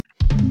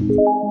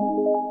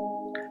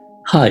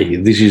Hi,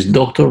 this is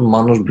Dr.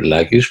 Manos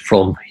Brilakis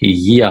from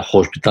Υγεία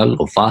Hospital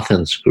of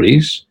Athens,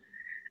 Greece,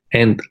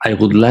 and I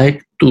would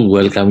like to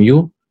welcome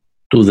you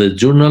to the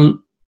Journal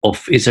of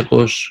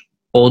Isakos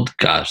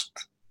podcast.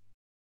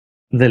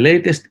 The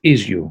latest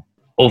issue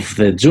of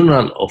the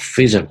Journal of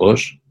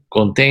Isakos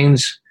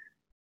contains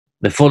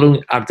the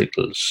following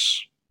articles.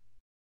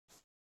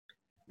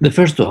 The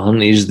first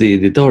one is the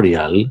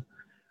editorial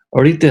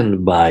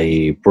written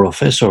by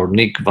Professor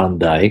Nick Van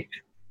Dyke,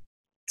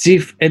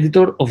 Chief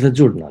Editor of the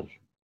journal.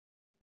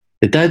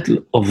 The title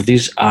of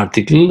this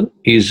article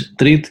is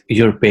Treat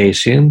Your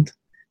Patient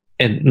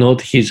and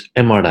Not His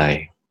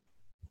MRI.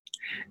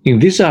 In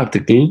this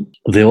article,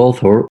 the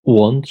author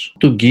wants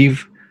to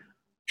give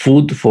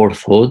food for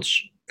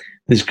thoughts,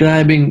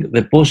 describing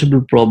the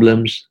possible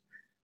problems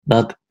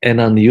that an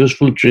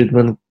unuseful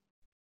treatment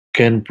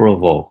can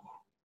provoke.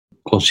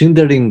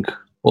 Considering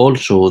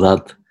also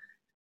that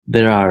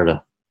there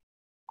are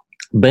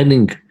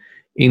benign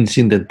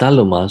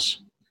incidentalomas,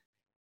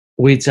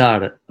 which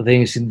are the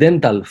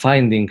incidental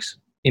findings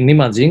in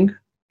imaging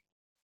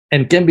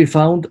and can be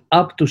found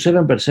up to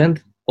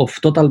 7%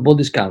 of total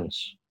body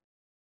scans.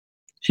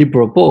 He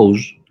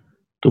proposed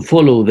to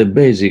follow the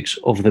basics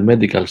of the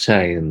medical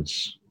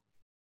science,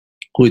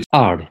 which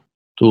are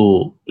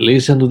to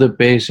listen to the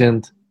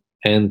patient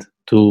and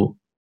to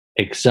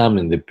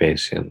examine the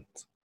patient.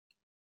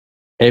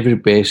 Every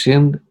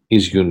patient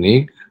is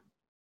unique.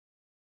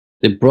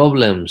 The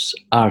problems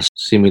are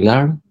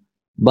similar,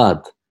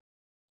 but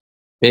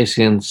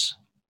patients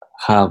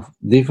have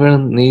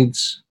different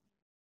needs,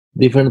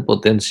 different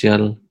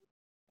potential,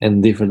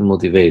 and different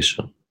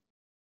motivation.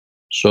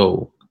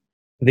 So,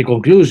 the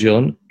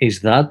conclusion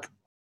is that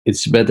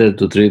it's better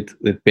to treat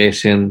the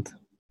patient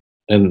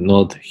and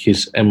not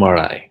his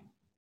MRI.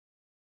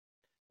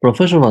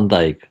 Professor Van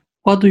Dyke,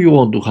 what do you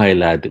want to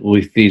highlight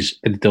with this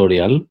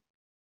editorial?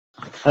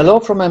 Hello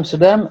from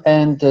Amsterdam,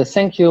 and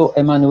thank you,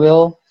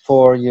 Emmanuel,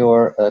 for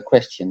your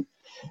question.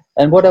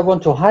 And what I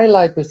want to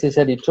highlight with this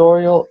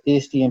editorial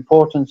is the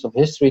importance of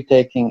history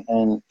taking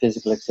and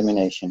physical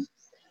examination.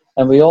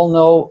 And we all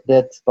know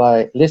that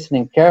by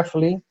listening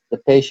carefully, the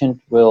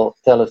patient will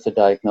tell us the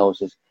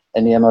diagnosis,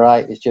 and the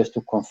MRI is just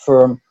to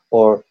confirm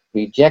or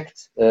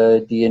reject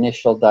the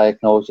initial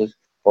diagnosis,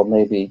 or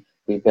maybe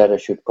we better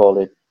should call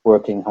it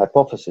working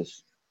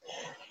hypothesis.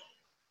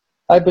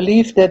 I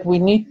believe that we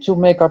need to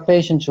make our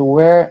patients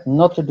aware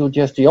not to do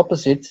just the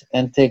opposite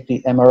and take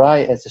the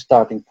MRI as a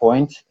starting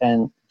point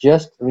and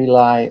just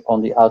rely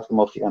on the outcome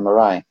of the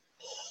MRI.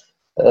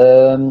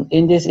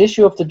 In this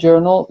issue of the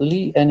journal,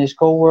 Lee and his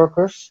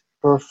co-workers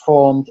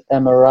performed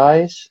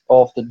MRIs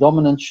of the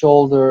dominant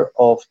shoulder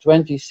of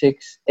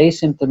 26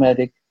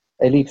 asymptomatic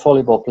elite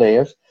volleyball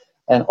players,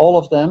 and all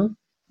of them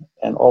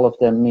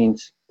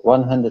means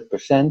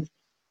 100%,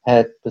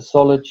 had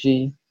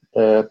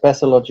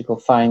pathological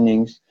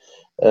findings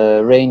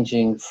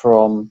ranging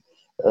from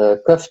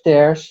cuff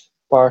tears,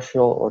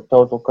 partial or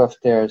total cuff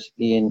tears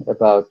in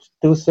about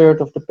 2/3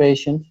 of the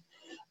patients.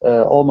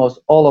 Almost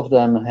all of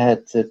them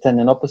had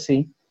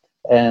tendinopathy,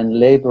 and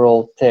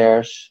labral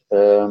tears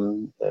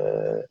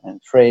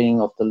and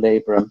fraying of the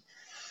labrum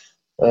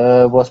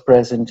was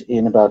present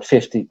in about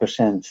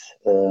 50%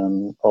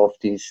 of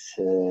these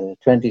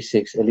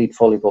 26 elite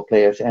volleyball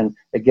players. And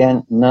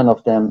again, none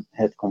of them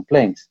had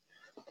complaints.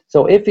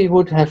 So if we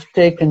would have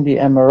taken the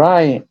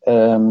MRI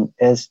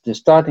as the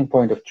starting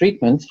point of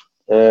treatment,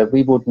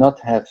 we would not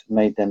have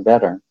made them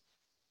better.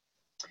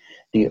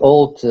 The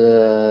old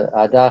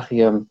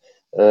adagium,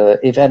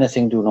 if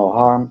anything, do no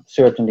harm,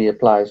 certainly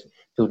applies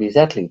to these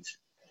athletes.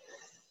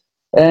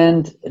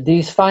 And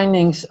these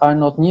findings are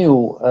not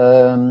new.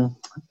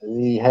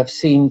 We have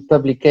seen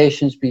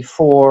publications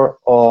before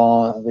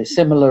with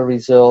similar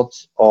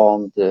results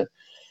on the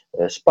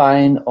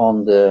spine,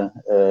 on the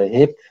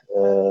hip,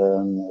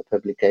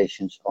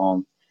 publications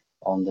on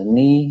the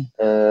knee,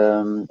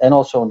 and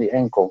also on the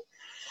ankle.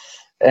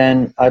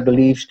 And I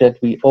believe that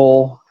we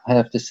all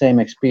have the same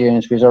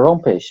experience with our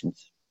own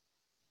patients.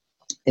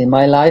 In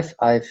my life,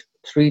 I've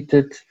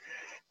treated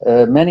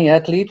many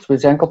athletes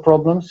with ankle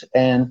problems,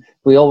 and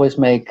we always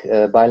make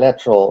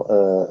bilateral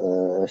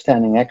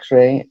standing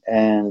X-ray,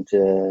 and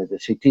the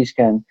CT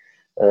scan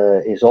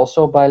is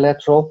also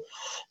bilateral.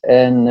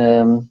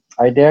 And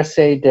I dare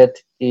say that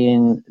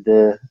in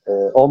the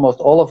almost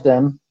all of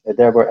them,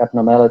 there were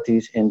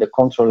abnormalities in the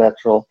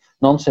contralateral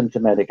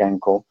non-symptomatic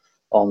ankle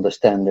on the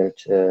standard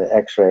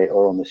X-ray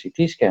or on the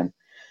CT scan.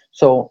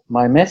 So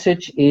my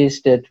message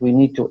is that we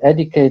need to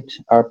educate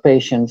our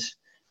patients,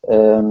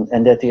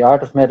 and that the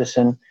art of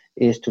medicine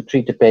is to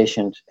treat the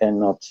patient and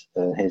not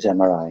his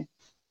MRI.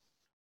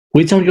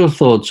 Which are your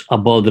thoughts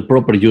about the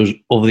proper use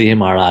of the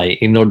MRI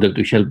in order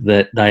to help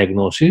the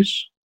diagnosis?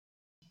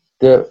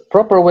 The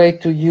proper way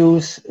to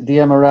use the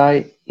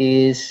MRI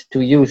is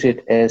to use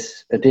it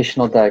as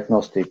additional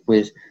diagnostic,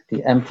 with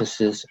the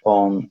emphasis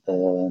on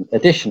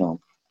additional.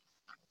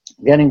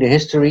 Getting the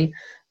history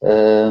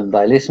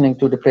by listening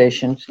to the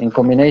patient in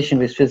combination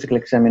with physical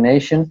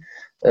examination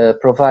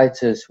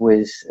provides us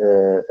with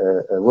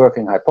a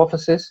working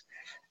hypothesis,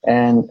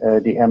 and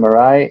the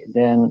MRI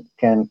then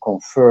can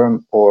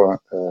confirm or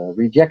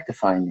reject the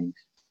findings.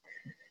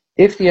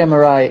 If the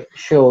MRI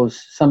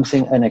shows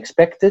something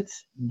unexpected,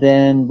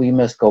 then we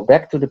must go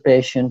back to the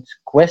patient,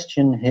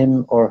 question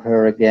him or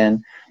her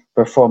again,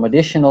 perform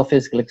additional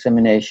physical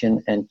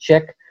examination, and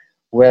check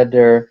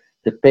whether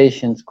the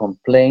patient's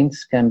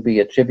complaints can be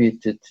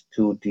attributed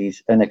to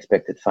these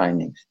unexpected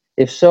findings.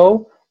 If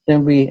so,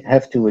 then we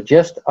have to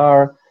adjust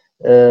our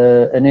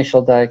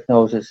initial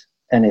diagnosis,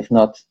 and if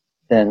not,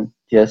 then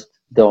just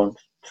don't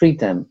treat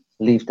them,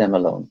 leave them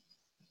alone.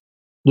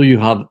 Do you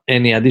have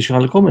any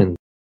additional comment?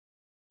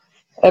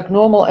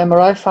 Abnormal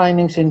MRI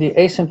findings in the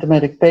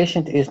asymptomatic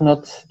patient is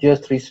not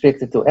just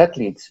restricted to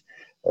athletes.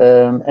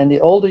 And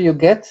the older you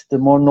get, the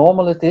more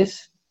normal it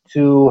is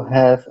to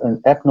have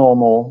an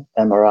abnormal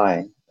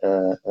MRI,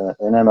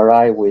 an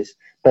MRI with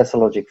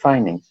pathologic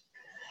findings.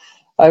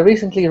 I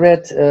recently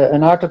read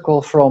an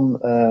article from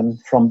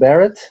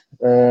Barrett.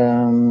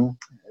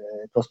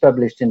 It was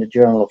published in the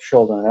Journal of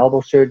Shoulder and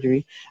Elbow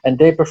Surgery, and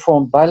they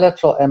performed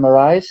bilateral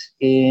MRIs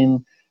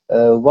in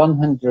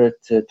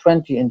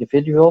 120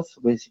 individuals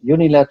with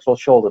unilateral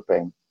shoulder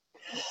pain.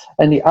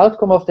 And the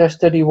outcome of their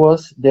study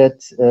was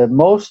that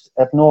most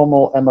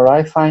abnormal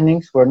MRI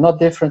findings were not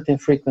different in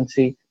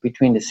frequency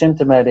between the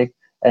symptomatic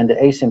and the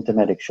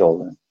asymptomatic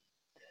shoulder.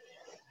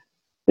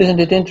 Isn't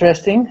it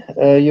interesting?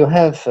 You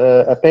have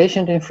a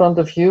patient in front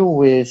of you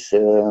with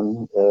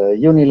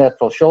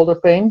unilateral shoulder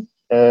pain.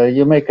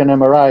 You make an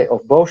MRI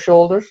of both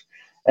shoulders,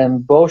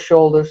 and both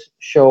shoulders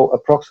show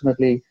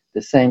approximately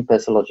the same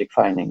pathologic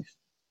findings.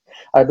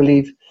 I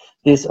believe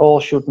this all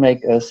should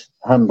make us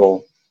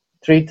humble.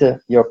 Treat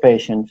your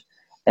patient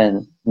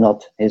and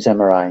not his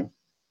MRI.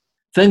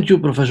 Thank you,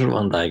 Professor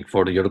Van Dijk,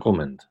 for your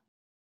comment.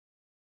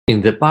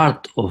 In the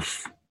part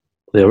of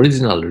the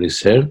original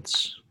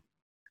research,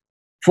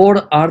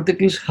 4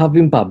 articles have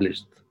been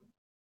published.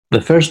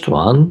 The first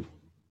one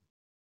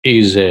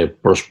is a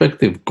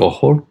prospective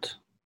cohort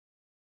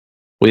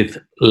with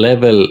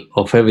level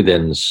of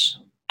evidence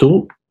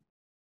 2.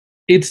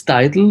 Its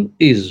title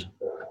is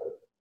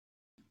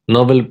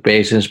Novel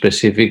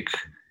Patient-Specific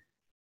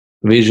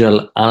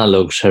Visual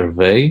Analog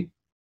Survey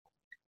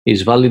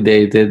is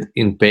validated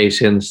in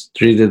patients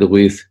treated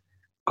with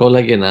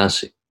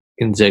collagenase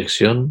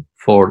injection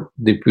for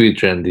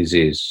Dupuytren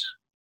disease.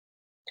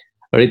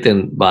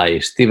 Written by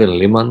Steven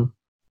Lehman,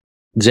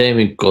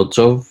 Jamie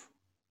Kochov,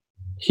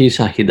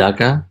 Hisa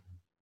Hidaka,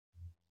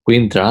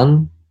 Quinn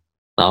Tran,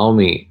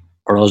 Naomi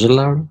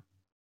Roselar,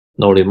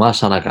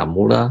 Norimasa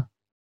Nakamura,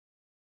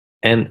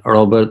 and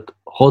Robert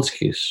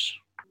Hotchkiss.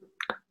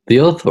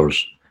 The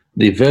authors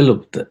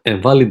developed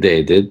and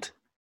validated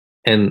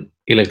an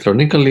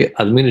electronically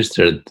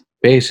administered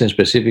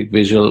patient-specific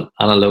visual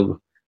analog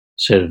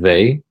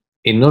survey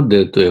in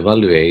order to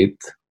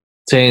evaluate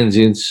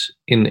changes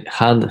in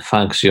hand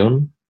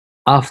function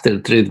after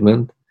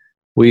treatment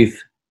with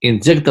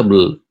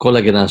injectable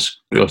collagenase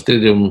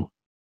Clostridium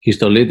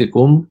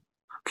histolyticum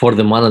for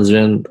the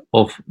management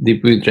of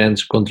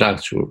Dupuytren's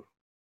contracture.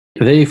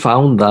 They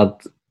found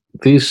that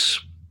this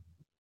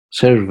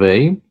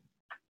survey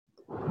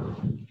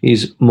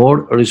is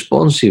more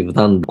responsive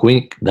than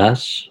Quick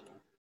does.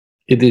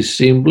 It is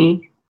simple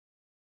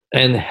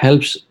and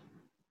helps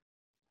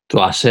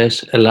to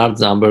assess a large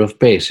number of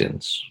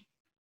patients.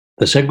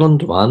 The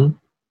second one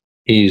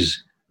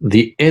is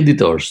the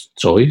editor's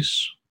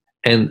choice,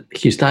 and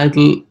his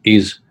title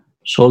is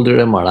Shoulder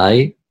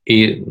MRI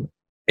in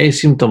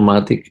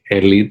Asymptomatic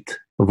Elite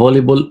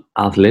Volleyball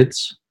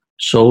Athletes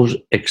Shows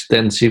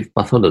Extensive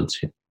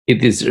Pathology.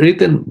 It is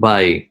written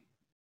by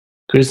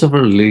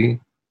Christopher Lee,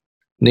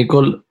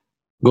 Nicole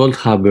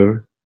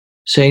Goldhaber,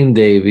 Shane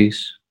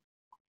Davis,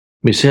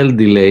 Michelle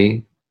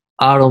DeLay,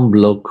 Aaron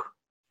Block,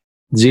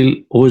 Jill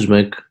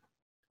Wuzmek,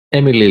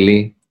 Emily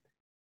Lee,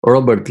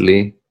 Robert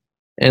Lee,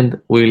 and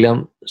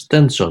William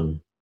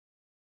Stenson.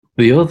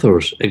 The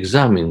authors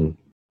examined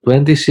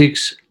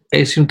 26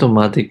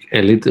 asymptomatic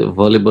elite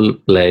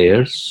volleyball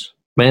players,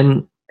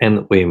 men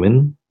and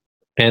women,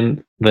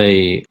 and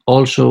they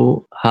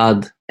also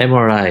had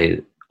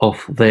MRI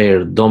of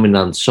their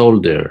dominant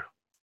shoulder.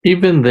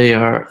 Even they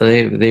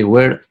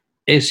were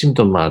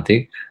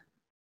asymptomatic,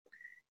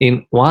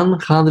 in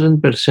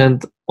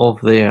 100%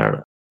 of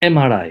their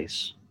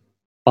MRIs,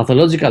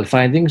 pathological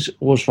findings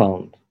was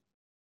found.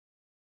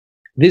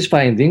 These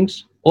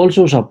findings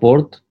also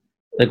support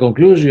the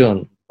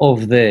conclusion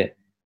of the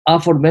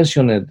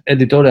aforementioned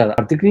editorial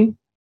article,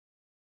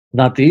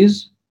 that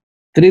is,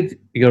 treat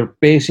your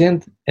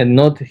patient and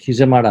not his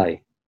MRI,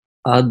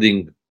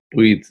 adding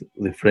to it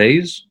the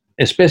phrase,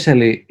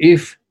 especially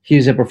if he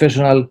is a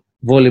professional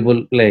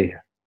volleyball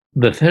player.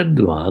 The third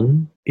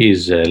one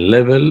is a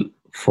level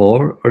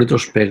 4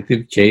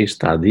 retrospective case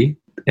study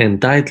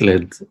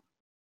entitled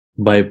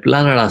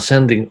Biplanar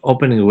Ascending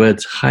Opening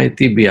Wedge High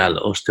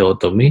Tibial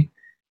Osteotomy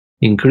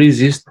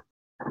Increases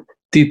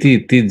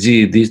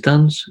TTTG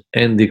distance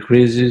and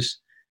decreases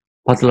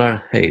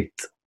patellar height.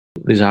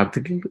 This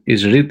article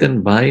is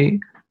written by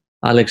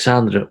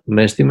Alexandre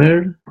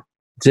Mestimer,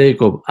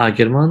 Jacob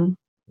Ackerman,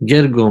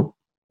 Gergo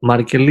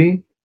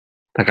Markeli,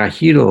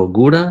 Takahiro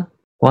Ogura,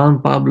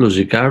 Juan Pablo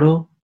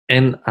Zicaro,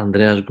 and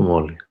Andreas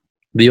Gomoli.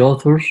 The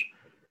authors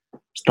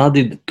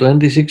studied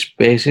 26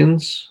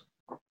 patients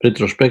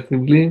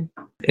retrospectively,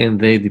 and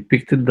they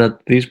depicted that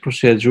this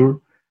procedure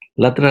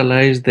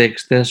lateralized the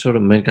extensor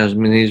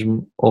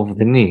mechanism of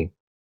the knee.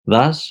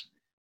 Thus,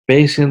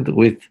 patients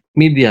with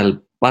medial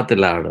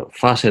patellar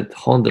facet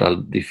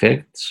chondral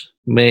defects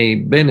may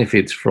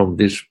benefit from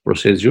this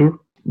procedure,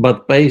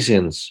 but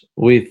patients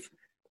with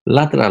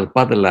lateral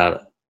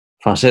patellar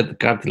facet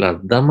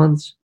cartilage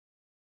damage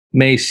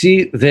may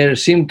see their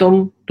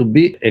symptom to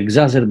be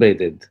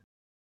exacerbated.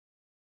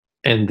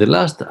 And the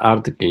last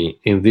article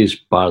in this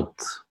part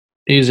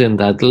is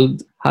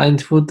entitled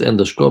Hindfoot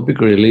Endoscopic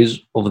Release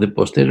of the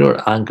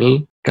Posterior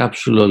Ankle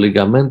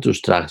Capsuloligamentous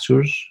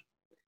Structures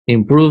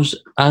Improves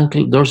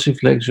Ankle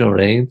Dorsiflexion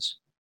Range,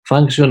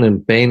 Function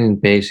and Pain in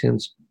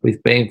Patients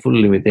with Painful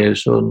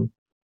Limitation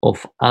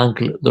of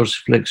Ankle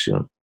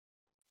Dorsiflexion.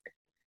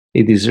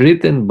 It is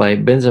written by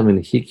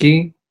Benjamin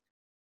Hickey,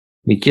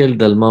 Michael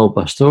Dalmau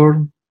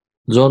Pastor,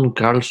 John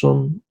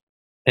Carlson,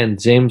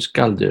 and James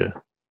Calder.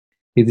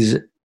 It is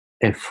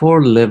a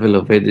 4-level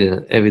of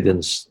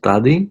evidence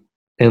study,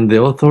 and the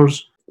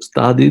authors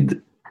studied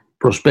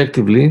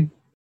prospectively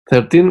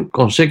 13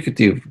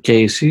 consecutive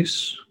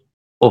cases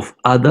of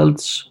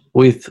adults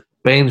with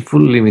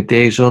painful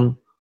limitation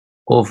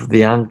of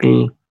the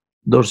ankle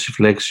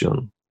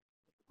dorsiflexion.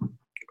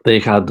 They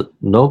had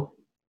no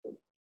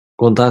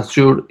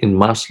contracture in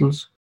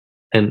muscles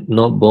and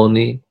no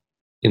bony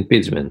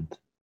impingement.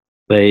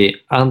 They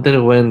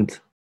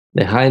underwent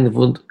the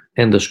hindfoot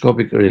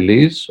endoscopic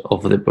release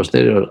of the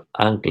posterior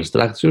ankle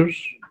structures,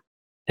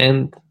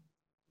 and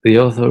the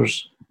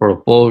authors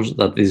propose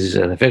that this is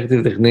an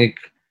effective technique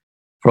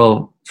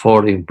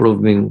for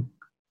improving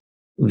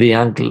the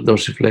ankle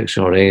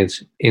dorsiflexion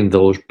range in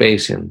those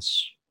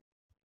patients.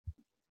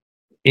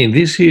 In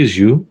this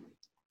issue,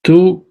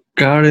 2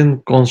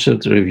 current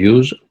concept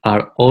reviews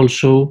are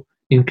also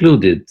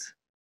included.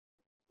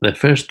 The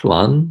first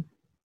one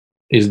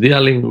is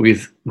dealing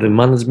with the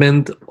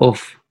management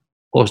of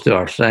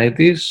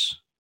osteoarthritis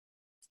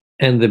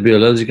and the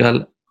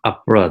biological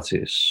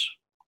approaches,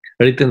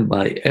 written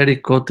by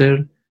Eric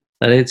Cotter,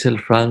 Rachel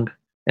Frank,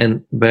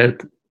 and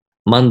Bert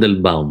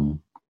Mandelbaum.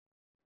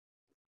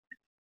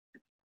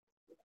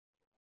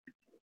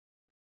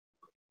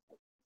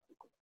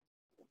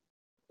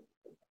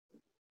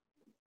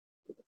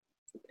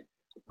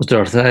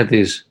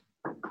 Osteoarthritis,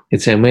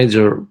 it's a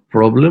major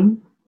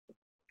problem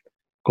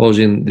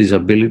causing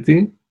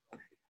disability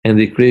and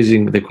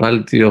decreasing the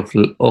quality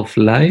of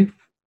life.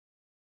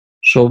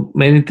 So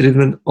many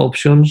treatment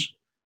options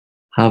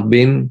have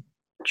been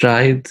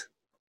tried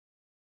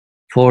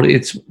for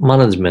its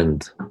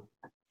management.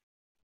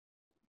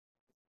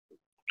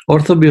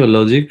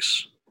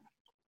 Orthobiologics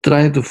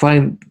try to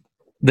find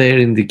their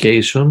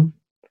indication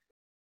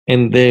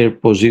and their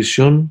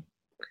position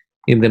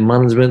in the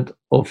management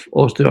of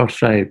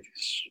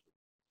osteoarthritis.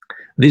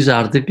 This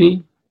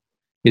article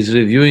is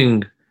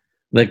reviewing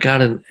the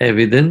current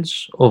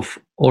evidence of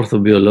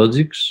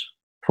orthobiologics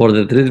for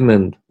the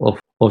treatment of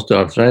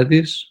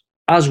osteoarthritis,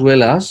 as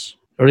well as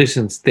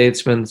recent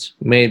statements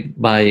made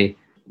by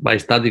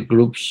study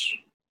groups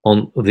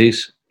on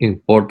this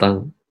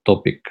important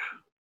topic,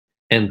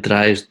 and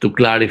tries to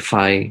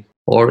clarify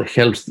or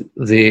helps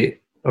the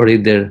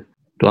reader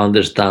to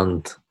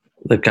understand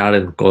the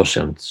current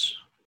concepts.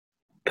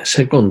 The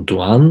second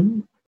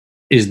one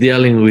is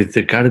dealing with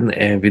the current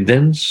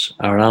evidence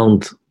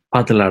around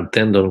patellar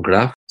tendon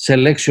graft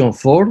selection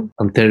for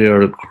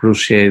anterior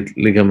cruciate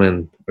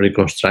ligament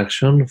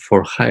reconstruction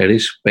for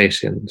high-risk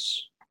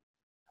patients,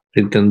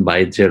 written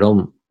by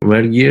Jerome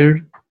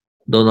Mergier,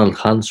 Donald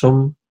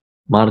Hanson,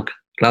 Mark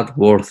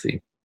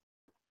Clatworthy.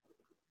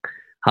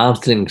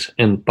 Hamstrings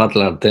and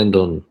patellar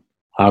tendon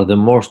are the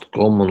most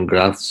common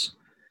grafts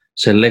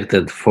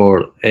selected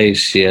for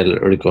ACL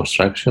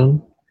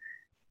reconstruction,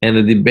 and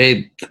the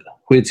debate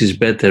which is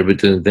better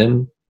between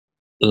them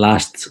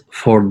lasts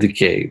for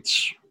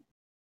decades.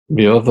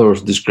 The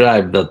authors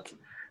describe that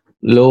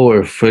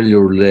lower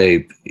failure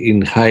rate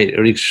in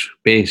high-risk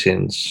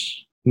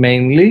patients,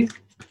 mainly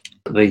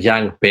the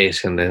young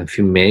patient and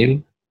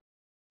female.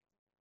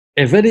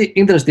 A very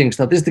interesting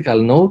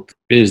statistical note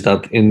is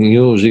that in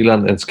New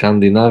Zealand and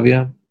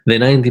Scandinavia, the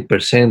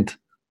 90%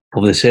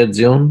 of the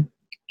surgeons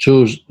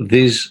choose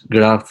this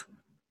graft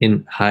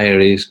in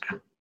high-risk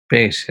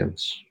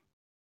patients.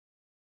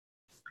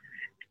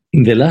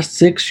 In the last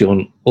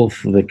section of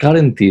the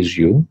current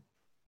issue,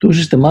 2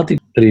 systematic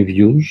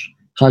reviews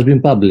has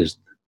been published.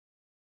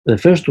 The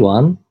first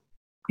one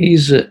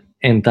is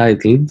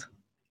entitled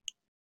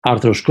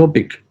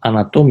Arthroscopic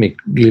Anatomic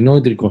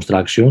Glenoid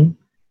Reconstruction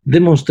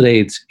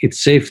Demonstrates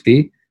its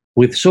safety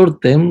with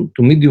short-term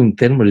to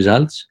medium-term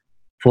results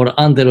for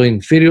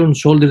antero-inferior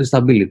shoulder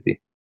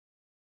stability.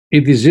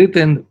 It is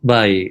written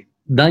by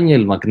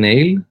Daniel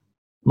McNeil,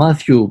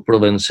 Matthew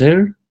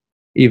Provencher,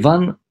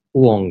 Ivan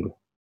Wong.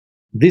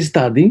 This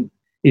study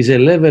is a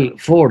level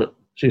 4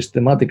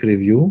 systematic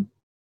review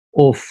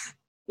of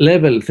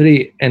level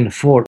 3 and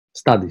 4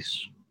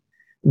 studies.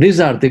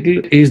 This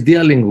article is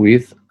dealing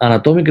with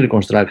anatomic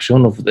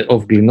reconstruction of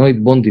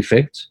glenoid bone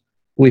defects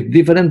with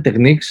different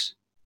techniques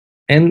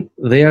and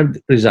their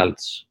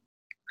results.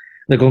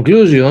 The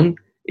conclusion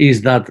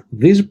is that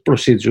these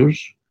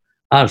procedures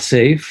are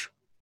safe,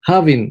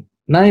 having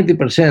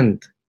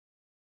 90%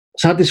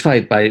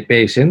 satisfied by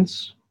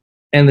patients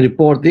and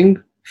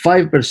reporting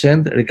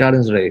 5%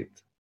 recurrence rate.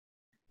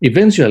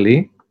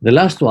 Eventually, the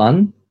last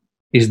one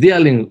is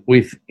dealing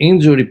with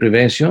injury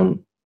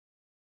prevention,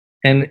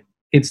 and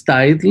its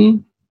title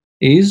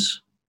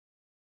is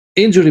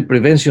Injury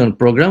Prevention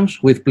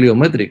Programs with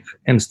Plyometric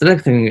and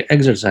Strengthening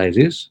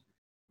Exercises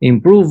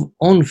Improve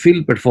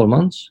On-Field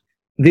Performance.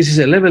 This is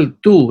a Level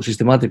 2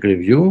 systematic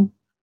review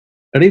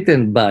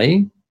written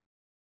by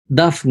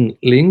Daphne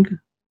Ling,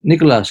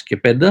 Nicolas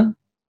Kepeda,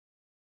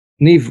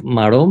 Niv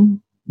Marom,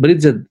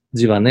 Bridget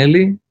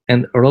Givanelli,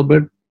 and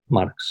Robert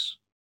Marks.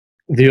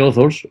 The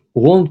authors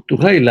want to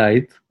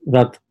highlight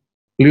that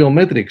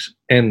plyometrics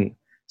and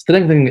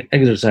strengthening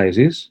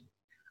exercises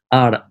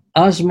are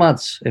as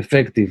much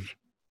effective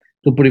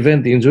to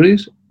prevent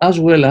injuries as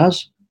well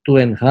as to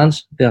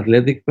enhance the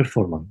athletic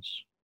performance.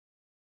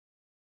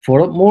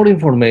 For more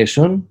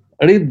information,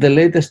 read the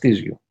latest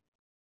issue.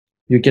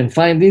 You can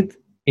find it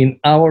in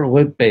our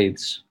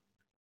webpage.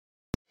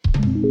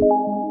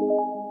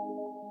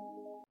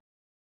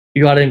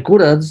 You are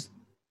encouraged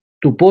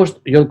to post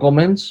your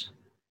comments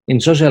in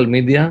social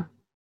media,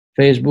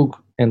 Facebook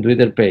and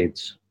Twitter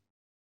page.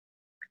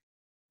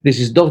 This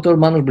is Dr.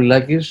 Manos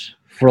Brilakis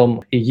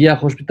from Υγεία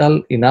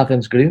Hospital in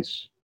Athens,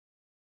 Greece,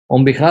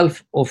 on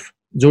behalf of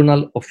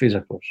Journal of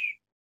Physakos.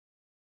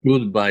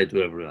 Goodbye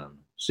to everyone.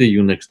 See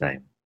you next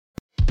time.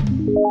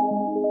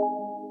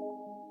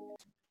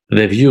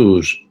 The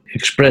views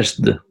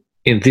expressed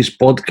in this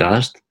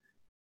podcast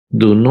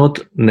do not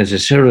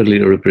necessarily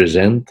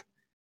represent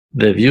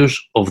the views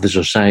of the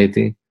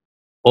Society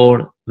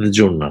or the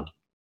journal.